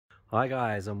Hi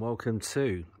guys, and welcome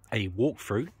to a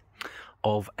walkthrough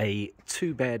of a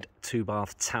 2-bed,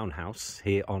 2-bath townhouse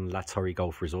here on La Torre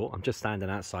Golf Resort. I'm just standing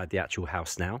outside the actual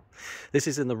house now. This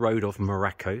is in the Road of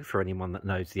Morocco for anyone that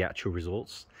knows the actual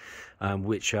resorts,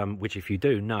 which if you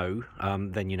do know,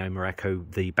 then you know Morocco,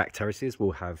 the back terraces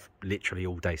will have literally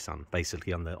all day sun,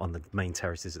 basically on the main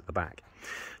terraces at the back.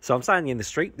 So I'm standing in the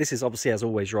street. This is obviously, as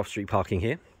always, your off-street parking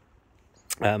here.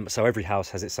 So every house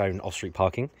has its own off-street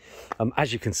parking.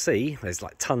 As you can see, there's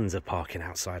like tons of parking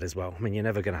outside as well. I mean, you're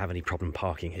never going to have any problem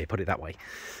parking here, put it that way.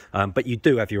 But you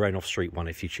do have your own off-street one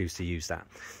if you choose to use that.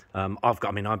 I've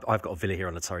got a villa here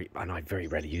on the Torre, and I very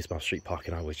rarely use my off-street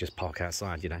parking. I always just park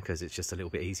outside, you know, because it's just a little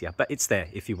bit easier. But it's there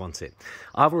if you want it.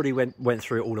 I've already went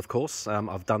through it all, of course.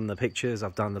 I've done the pictures,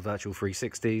 I've done the virtual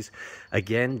 360s.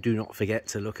 Again, do not forget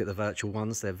to look at the virtual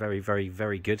ones. They're very, very,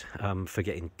 very good for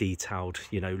getting detailed,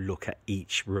 you know, look at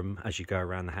each room as you go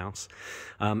around the house.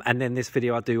 And then this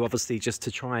video I do obviously just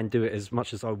to try and do it as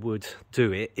much as I would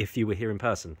do it if you were here in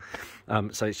person.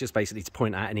 So it's just basically to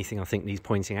point out anything I think needs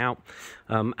pointing out,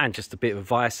 and just a bit of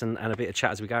advice and a bit of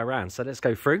chat as we go around. So let's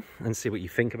go through and see what you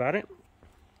think about it.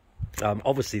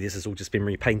 Obviously this has all just been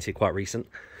repainted quite recent,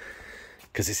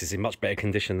 because this is in much better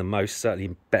condition than most, certainly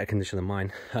in better condition than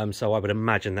mine. So I would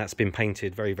imagine that's been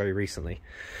painted very, very recently.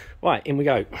 Right, in we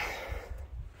go.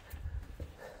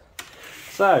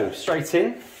 So straight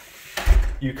in,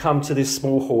 you come to this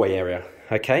small hallway area,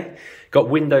 okay? Got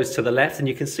windows to the left, and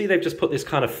you can see they've just put this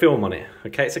kind of film on it,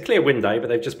 okay? It's a clear window, but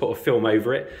they've just put a film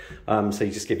over it, so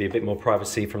you just give you a bit more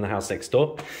privacy from the house next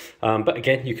door. But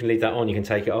again, you can leave that on, you can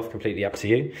take it off, completely up to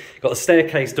you. Got the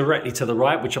staircase directly to the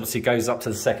right, which obviously goes up to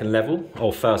the second level,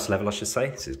 or first level, I should say.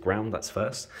 This is ground, that's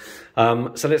first.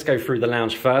 So let's go through the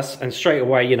lounge first, and straight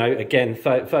away, you know, again,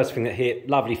 first thing that hit,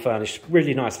 lovely furnished,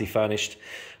 really nicely furnished.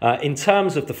 In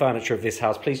terms of the furniture of this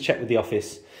house, please check with the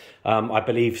office. I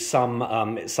believe some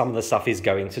of the stuff is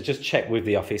going, so just check with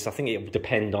the office. I think it will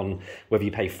depend on whether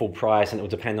you pay full price, and it will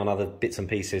depend on other bits and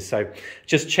pieces. So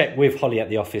just check with Holly at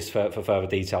the office for further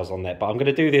details on that. But I'm going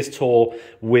to do this tour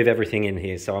with everything in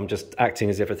here, so I'm just acting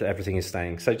as if everything is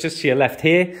staying. So just to your left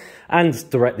here, and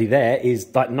directly there, is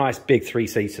that nice big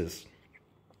 3-seaters.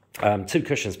 2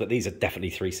 cushions, but these are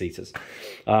definitely 3-seaters.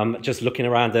 Just looking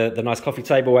around the nice coffee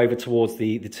table over towards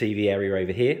the TV area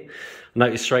over here.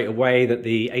 Notice straight away that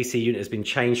the AC unit has been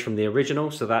changed from the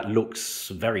original, so that looks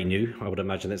very new. I would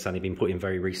imagine it's only been put in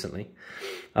very recently.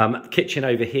 Kitchen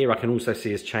over here I can also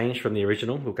see has changed from the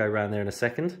original. We'll go around there in a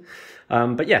second.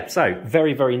 But yeah, so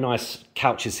very, very nice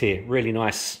couches here. Really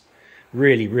nice,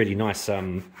 really, really nice,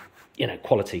 you know,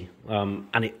 quality.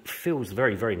 And it feels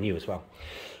very, very new as well.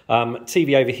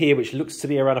 TV over here, which looks to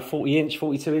be around a 40-inch,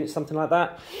 42-inch, something like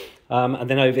that. And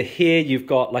then over here, you've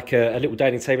got like a little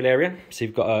dining table area. So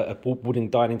you've got a wooden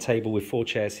dining table with 4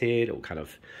 chairs here, little kind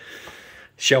of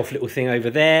shelf little thing over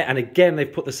there. And again,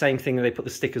 they've put the same thing, and they put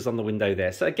the stickers on the window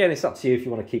there. So again, it's up to you if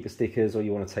you want to keep the stickers or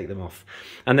you want to take them off.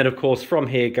 And then, of course, from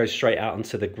here, go straight out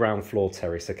onto the ground floor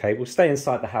terrace, okay? We'll stay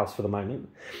inside the house for the moment.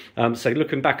 So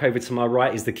looking back over to my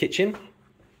right is the kitchen.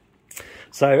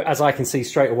 So as I can see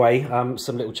straight away,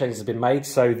 some little changes have been made.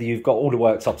 So you've got all the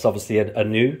worktops obviously are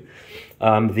new.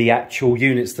 The actual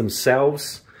units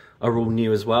themselves are all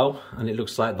new as well. And it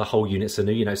looks like the whole units are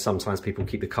new. You know, sometimes people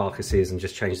keep the carcasses and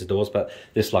just change the doors, but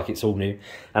this like it's all new.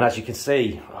 And as you can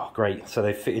see, oh great. So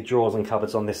they've fitted drawers and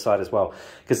cupboards on this side as well.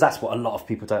 Because that's what a lot of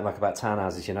people don't like about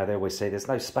townhouses. You know, they always say there's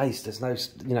no space, there's no,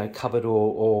 you know, cupboard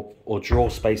or drawer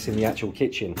space in the actual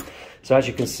kitchen. So as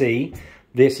you can see,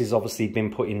 this has obviously been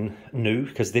put in new,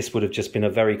 because this would have just been a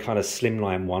very kind of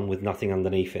slimline one with nothing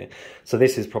underneath it. So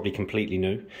this is probably completely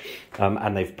new.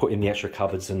 And they've put in the extra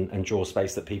cupboards and drawer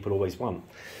space that people always want.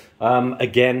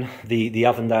 Again, the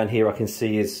oven down here I can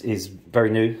see is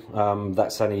very new.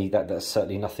 That's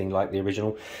certainly nothing like the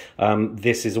original.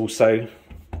 This is also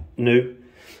new.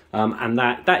 And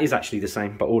that is actually the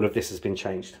same, but all of this has been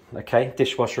changed. Okay,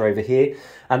 dishwasher over here.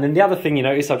 And then the other thing you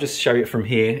notice, I'll just show it from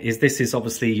here, is this is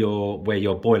obviously where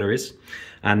your boiler is.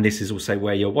 And this is also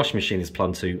where your washing machine is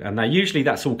plumbed to. And now usually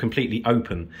that's all completely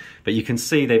open, but you can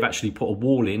see they've actually put a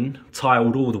wall in,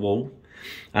 tiled all the wall.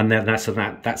 And then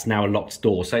that's now a locked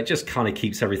door. So it just kind of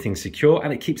keeps everything secure,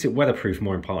 and it keeps it weatherproof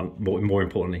more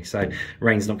importantly. So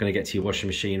rain's not going to get to your washing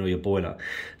machine or your boiler.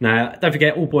 Now, don't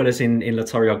forget, all boilers in La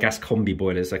Torre are gas combi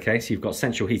boilers, okay? So you've got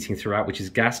central heating throughout, which is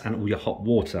gas, and all your hot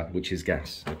water, which is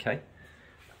gas, okay?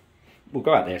 We'll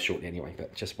go out there shortly anyway,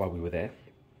 but just while we were there.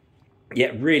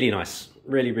 Yeah, really nice,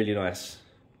 really, really nice.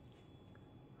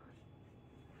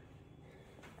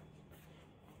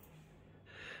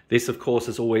 This, of course,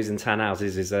 as always in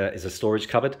townhouses, is a storage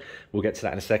cupboard. We'll get to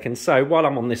that in a second. So while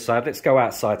I'm on this side, let's go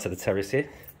outside to the terrace here.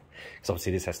 So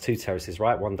obviously this has 2 terraces,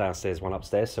 right? One downstairs, one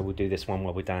upstairs. So we'll do this one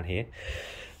while we're down here.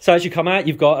 So as you come out,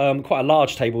 you've got quite a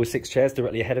large table with 6 chairs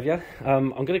directly ahead of you. I'm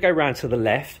going to go round to the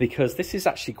left because this is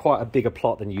actually quite a bigger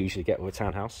plot than you usually get with a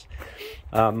townhouse.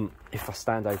 If I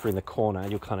stand over in the corner,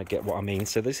 you'll kind of get what I mean.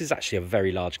 So this is actually a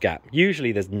very large gap.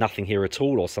 Usually there's nothing here at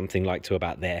all, or something like to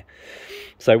about there.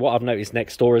 So what I've noticed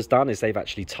next door has done is they've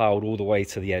actually tiled all the way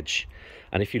to the edge.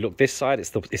 And if you look this side, it's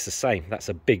the same. That's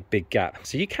a big gap.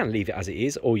 So you can leave it as it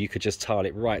is, or you could just tile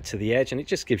it right to the edge, and it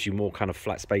just gives you more kind of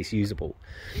flat space usable.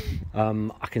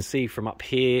 I can see from up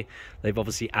here, they've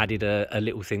obviously added a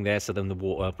little thing there, so then the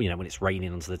water, you know, when it's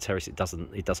raining onto the terrace, it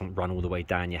doesn't run all the way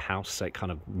down your house, so it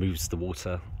kind of moves the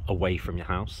water away from your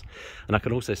house. And I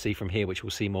can also see from here, which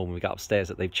we'll see more when we get upstairs,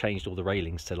 that they've changed all the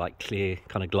railings to like clear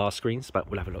kind of glass screens, but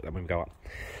we'll have a look at that when we go up.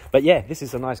 But yeah, this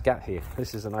is a nice gap here.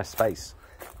 This is a nice space.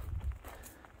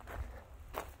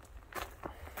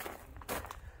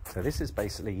 So this is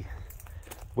basically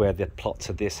where the plot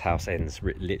to this house ends,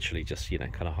 literally just, you know,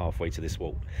 kind of halfway to this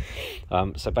wall.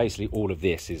 So basically all of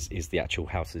this is the actual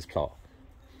house's plot.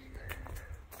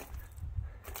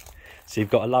 So you've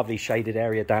got a lovely shaded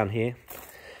area down here.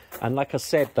 And like I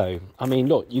said though, I mean,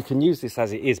 look, you can use this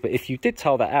as it is, but if you did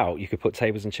tile that out, you could put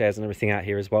tables and chairs and everything out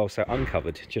here as well, so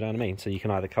uncovered. Do you know what I mean? So you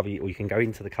can either cover it, or you can go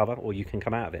into the cover, or you can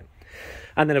come out of it.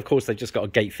 And then of course they've just got a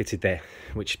gate fitted there,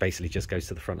 which basically just goes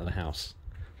to the front of the house.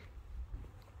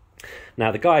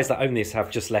 Now the guys that own this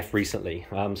have just left recently,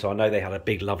 so I know they had a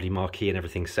big lovely marquee and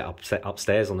everything set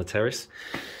upstairs on the terrace,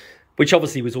 which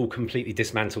obviously was all completely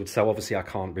dismantled, so obviously I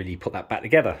can't really put that back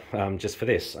together just for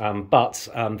this, but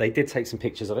they did take some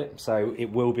pictures of it, so it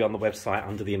will be on the website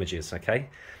under the images, okay?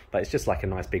 But it's just like a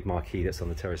nice big marquee that's on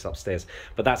the terrace upstairs,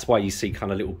 but that's why you see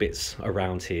kind of little bits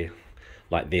around here.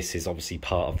 Like this is obviously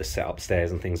part of the set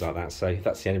upstairs and things like that. So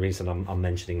that's the only reason I'm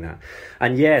mentioning that.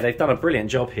 And yeah, they've done a brilliant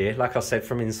job here. Like I said,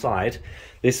 from inside,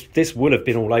 this would have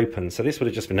been all open. So this would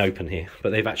have just been open here.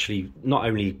 But they've actually not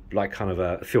only like kind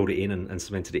of filled it in and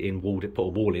cemented it in, put a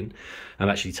wall in, and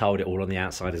actually tiled it all on the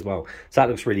outside as well. So that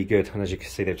looks really good. And as you can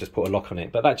see, they've just put a lock on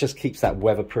it. But that just keeps that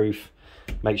weatherproof.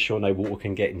 Make sure no water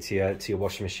can get into your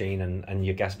washing machine and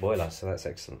your gas boiler. So that's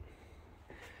excellent.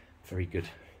 Very good.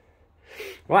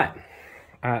 Right.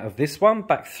 Out of this one,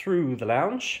 back through the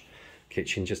lounge,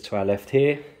 kitchen just to our left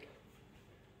here.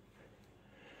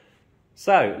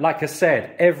 So, like I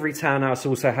said, every townhouse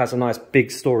also has a nice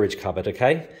big storage cupboard,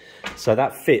 okay? So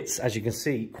that fits, as you can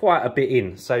see, quite a bit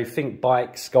in. So think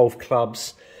bikes, golf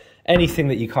clubs, anything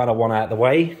that you kind of want out of the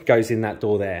way goes in that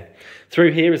door there.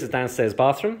 Through here is a downstairs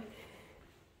bathroom.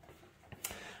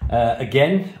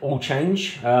 Again, all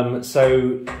change.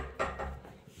 So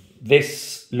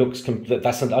this looks,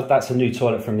 that's a new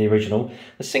toilet from the original.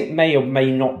 The sink may or may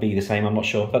not be the same, I'm not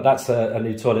sure, but that's a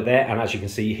new toilet there, and as you can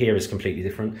see here is completely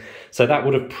different. So that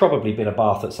would have probably been a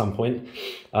bath at some point,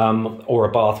 or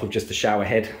a bath with just a shower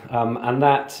head, and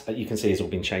that, you can see, has all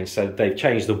been changed. So they've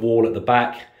changed the wall at the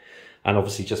back, and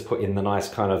obviously just put in the nice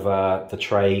kind of the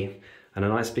tray, and a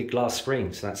nice big glass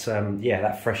screen. So that's, yeah,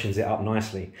 that freshens it up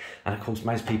nicely. And of course,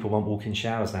 most people want walk-in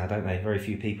showers now, don't they? Very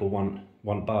few people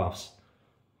want baths.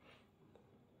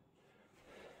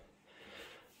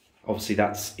 Obviously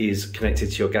that is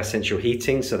connected to your gas central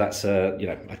heating, so that's a, you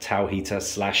know, a towel heater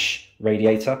slash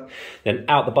radiator. Then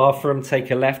out the bathroom,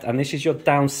 take a left, and this is your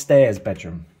downstairs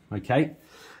bedroom. Okay,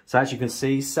 so as you can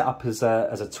see, set up as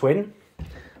a twin.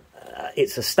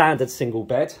 It's a standard single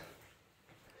bed.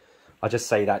 I just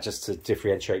say that just to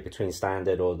differentiate between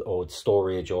standard or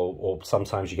storage, or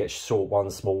sometimes you get short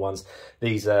ones, small ones.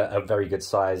 These are very good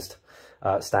sized.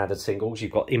 Standard singles.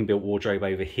 You've got inbuilt wardrobe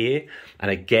over here,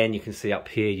 and again you can see up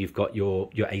here you've got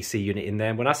your AC unit in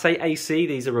there. When I say AC,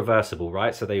 these are reversible,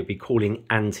 right? So they would be cooling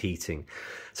and heating.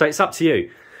 So it's up to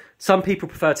you. Some people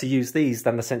prefer to use these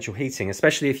than the central heating,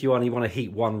 especially if you only want to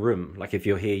heat one room. Like if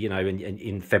you're here, you know,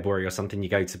 in February or something, you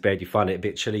go to bed, you find it a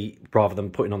bit chilly, rather than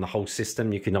putting on the whole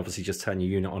system, you can obviously just turn your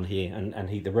unit on here and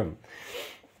heat the room.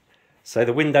 So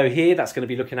the window here, that's going to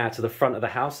be looking out to the front of the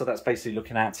house, so that's basically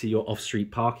looking out to your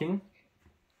off-street parking.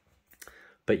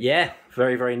 But yeah,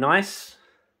 very, very nice.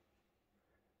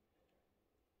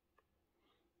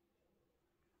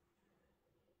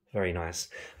 Very nice.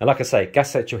 And like I say,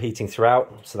 gas central heating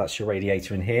throughout, so that's your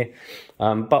radiator in here.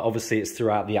 But obviously it's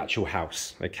throughout the actual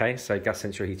house, okay? So gas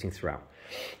central heating throughout.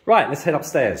 Right, let's head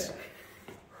upstairs.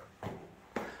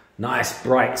 Nice,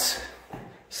 bright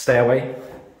stairway.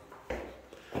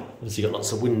 Obviously got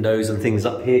lots of windows and things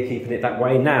up here, keeping it that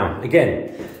way. Now,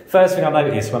 again, first thing I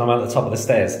noticed when I'm at the top of the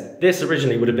stairs, this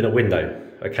originally would have been a window,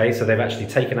 okay? So they've actually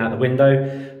taken out the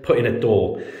window, put in a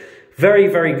door. Very,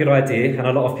 very good idea, and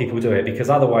a lot of people do it, because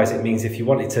otherwise it means if you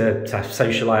wanted to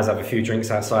socialise, have a few drinks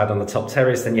outside on the top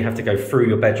terrace, then you have to go through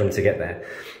your bedroom to get there.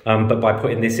 But by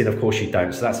putting this in, of course, you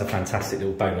don't. So that's a fantastic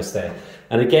little bonus there.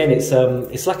 And again, it's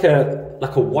like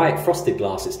a white frosted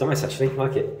glass. It's nice, actually, I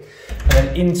like it. And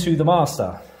then into the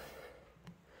master,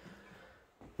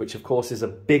 which of course is a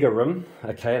bigger room.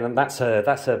 Okay, and that's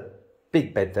a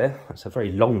big bed there. That's a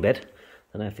very long bed.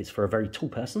 I don't know if it's for a very tall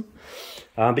person,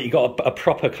 but you've got a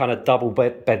proper kind of double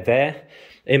bed there.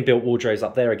 Inbuilt wardrobes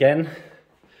up there again.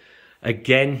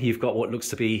 Again, you've got what looks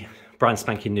to be brand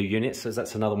spanking new units, so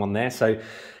that's another one there. So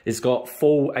it's got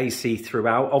full AC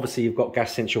throughout. Obviously, you've got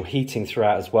gas central heating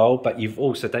throughout as well, but you've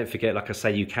also, don't forget, like I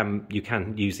say, you can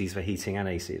use these for heating and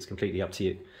AC. It's completely up to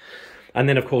you. And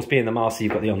then, of course, being the master,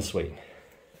 you've got the ensuite.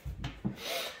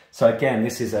 So again,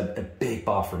 this is a big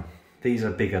bathroom. These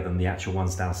are bigger than the actual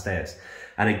ones downstairs.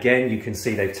 And again, you can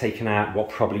see they've taken out what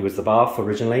probably was the bath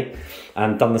originally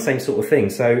and done the same sort of thing.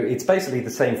 So it's basically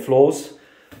the same floors,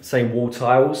 same wall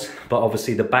tiles, but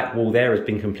obviously the back wall there has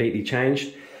been completely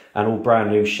changed and all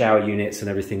brand new shower units and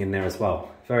everything in there as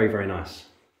well. Very, very nice.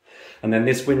 And then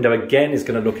this window again is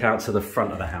going to look out to the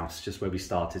front of the house, just where we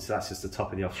started. So that's just the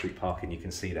top of the off-street parking, you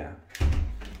can see there.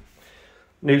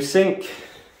 New sink,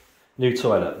 new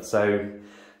toilet. So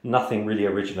nothing really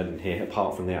original in here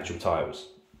apart from the actual tiles.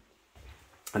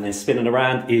 And then spinning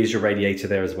around is your radiator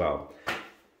there as well.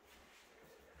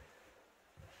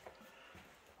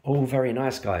 All very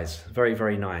nice, guys. Very,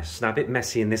 very nice. Now a bit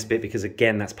messy in this bit because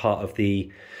again, that's part of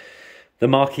the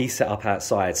marquee set up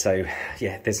outside. So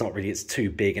yeah, there's not really, it's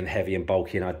too big and heavy and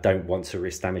bulky and I don't want to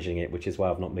risk damaging it, which is why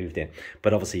I've not moved it.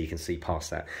 But obviously you can see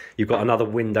past that. You've got another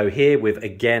window here with,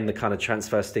 again, the kind of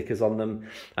transfer stickers on them.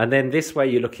 And then this way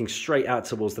you're looking straight out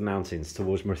towards the mountains,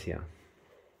 towards Murcia.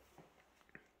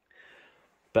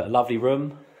 But a lovely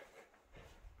room.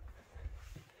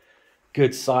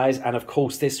 Good size. And of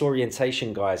course, this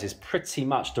orientation, guys, is pretty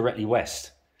much directly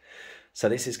west. So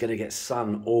this is going to get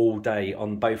sun all day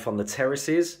on both on the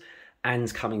terraces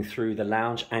and coming through the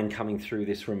lounge and coming through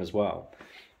this room as well.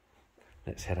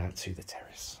 Let's head out to the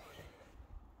terrace.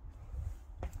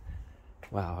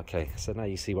 Wow, okay, so now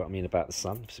you see what I mean about the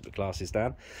sun. Just put the glasses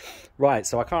down. Right,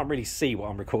 so I can't really see what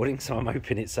I'm recording, so I'm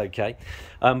hoping it's okay.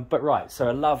 But right,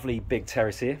 so a lovely big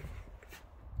terrace here.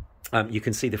 You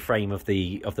can see the frame of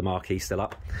the marquee still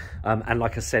up. And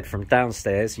like I said, from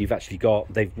downstairs, you've actually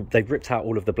got, they've ripped out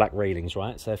all of the black railings,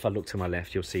 right? So if I look to my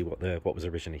left, you'll see what was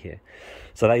originally here.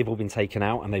 So they've all been taken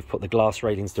out and they've put the glass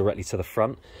railings directly to the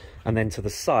front. And then to the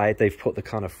side, they've put the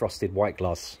kind of frosted white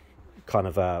glass kind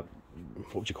of,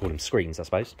 what would you call them, screens, I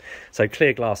suppose. So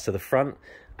clear glass to the front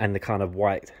and the kind of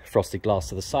white frosted glass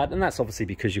to the side. And that's obviously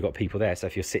because you've got people there. So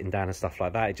if you're sitting down and stuff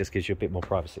like that, it just gives you a bit more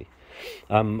privacy.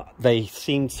 They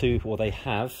seem to, or they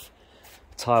have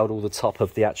tiled all the top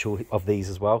of the actual, of these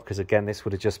as well. Because again, this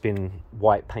would have just been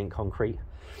white paint concrete.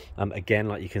 Again,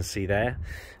 like you can see there.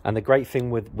 And the great thing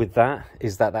with that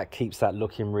is that that keeps that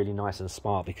looking really nice and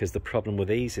smart, because the problem with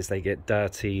these is they get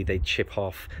dirty, they chip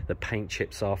off, the paint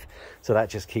chips off. So that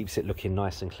just keeps it looking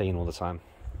nice and clean all the time.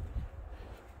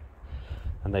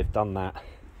 And they've done that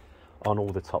on all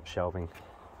the top shelving.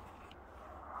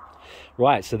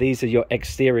 Right, so these are your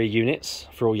exterior units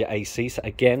for all your AC. So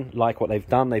again, like what they've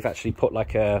done, they've actually put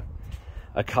like a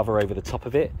cover over the top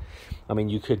of it. I mean,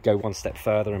 you could go one step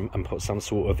further and put some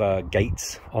sort of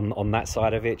gates on that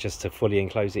side of it just to fully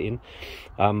enclose it in.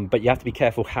 But you have to be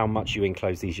careful how much you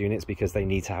enclose these units, because they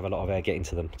need to have a lot of air get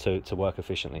into them to work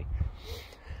efficiently.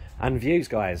 And views,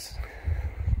 guys.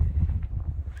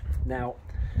 Now,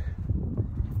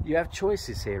 you have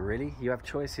choices here, really. You have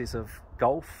choices of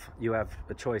golf. You have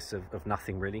a choice of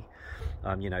nothing, really.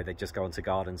 You know, they just go onto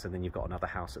gardens and then you've got another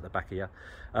house at the back of you.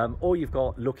 Or you've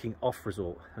got looking off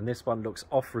resort. And this one looks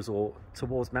off resort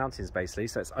towards mountains, basically.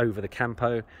 So it's over the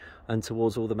Campo and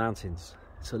towards all the mountains.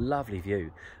 It's a lovely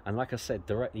view. And like I said,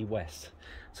 directly west.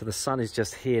 So the sun is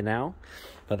just here now,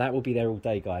 but that will be there all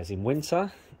day, guys. In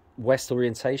winter, west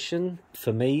orientation,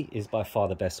 for me, is by far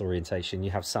the best orientation.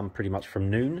 You have sun pretty much from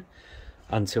noon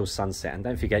until sunset, and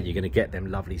don't forget you're going to get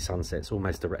them lovely sunsets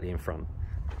almost directly in front.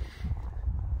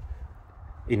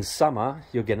 In summer,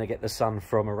 you're going to get the sun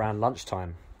from around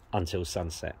lunchtime until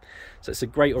sunset. So it's a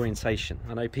great orientation.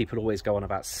 I know people always go on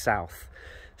about south.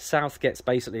 South gets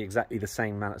basically exactly the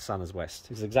same amount of sun as west.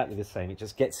 It's exactly the same. It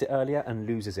just gets it earlier and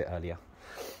loses it earlier.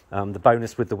 The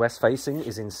bonus with the west facing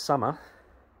is in summer,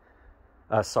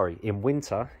 in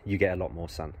winter, you get a lot more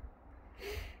sun.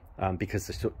 Because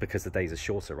the days are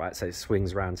shorter, right? So it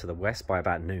swings around to the west by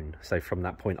about noon. So from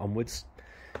that point onwards,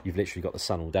 you've literally got the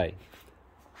sun all day.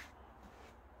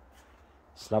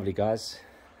 It's lovely, guys.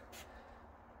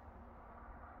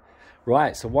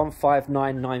 Right, so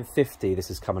 159,950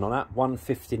 this is coming on at,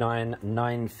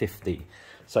 159,950.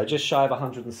 So just shy of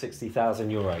 160,000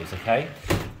 euros, okay?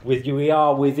 We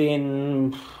are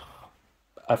within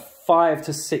a 5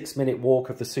 to 6 minute walk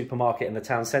of the supermarket in the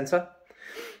town centre.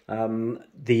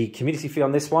 The community fee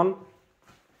on this one,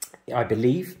 I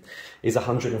believe, is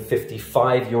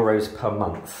 155 euros per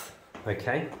month,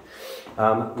 okay?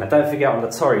 Now don't forget on the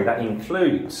Torre, that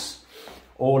includes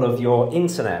all of your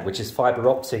internet, which is fibre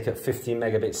optic at 15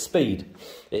 megabit speed.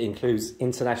 It includes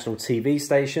international TV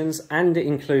stations, and it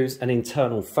includes an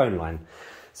internal phone line.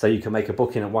 So you can make a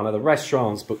booking at one of the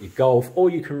restaurants, book your golf,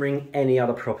 or you can ring any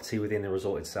other property within the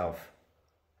resort itself.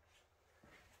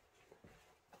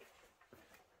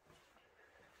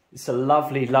 It's a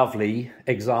lovely, lovely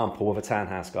example of a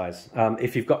townhouse, guys.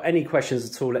 If you've got any questions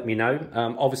at all, let me know.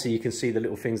 Obviously, you can see the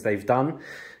little things they've done.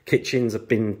 Kitchens have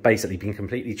basically been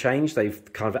completely changed. They've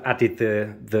kind of added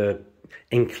the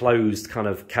enclosed kind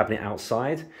of cabinet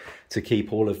outside to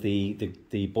keep all of the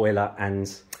boiler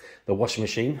and the washing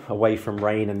machine away from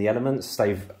rain and the elements.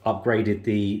 They've upgraded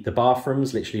the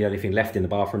bathrooms. Literally the only thing left in the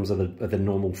bathrooms are the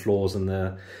normal floors and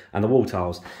the wall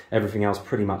tiles. Everything else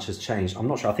pretty much has changed. I'm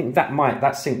not sure. I think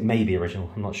that sink may be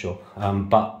original. I'm not sure.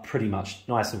 But pretty much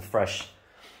nice and fresh.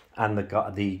 And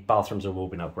the bathrooms have all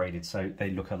been upgraded, so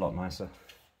they look a lot nicer.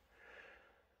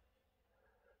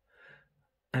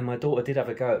 And my daughter did have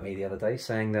a go at me the other day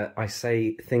saying that I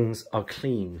say things are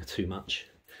clean too much.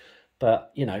 But,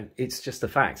 you know, it's just a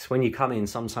fact. When you come in,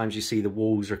 sometimes you see the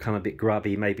walls are kind of a bit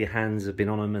grubby. Maybe hands have been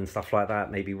on them and stuff like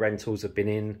that. Maybe rentals have been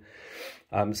in.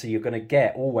 So you're going to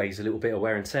get always a little bit of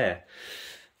wear and tear.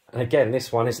 And again,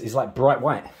 this one is like bright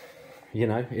white. You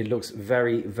know, it looks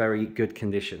very, very good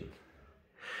condition.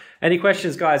 Any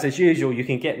questions, guys, as usual, you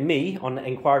can get me on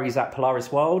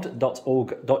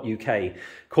enquiries@polarisworld.org.uk.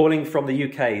 Calling from the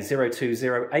UK,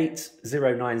 0208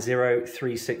 090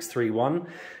 3631.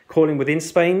 Calling within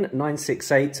Spain,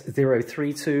 968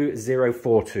 032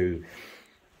 042.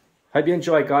 Hope you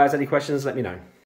enjoyed, guys. Any questions, let me know.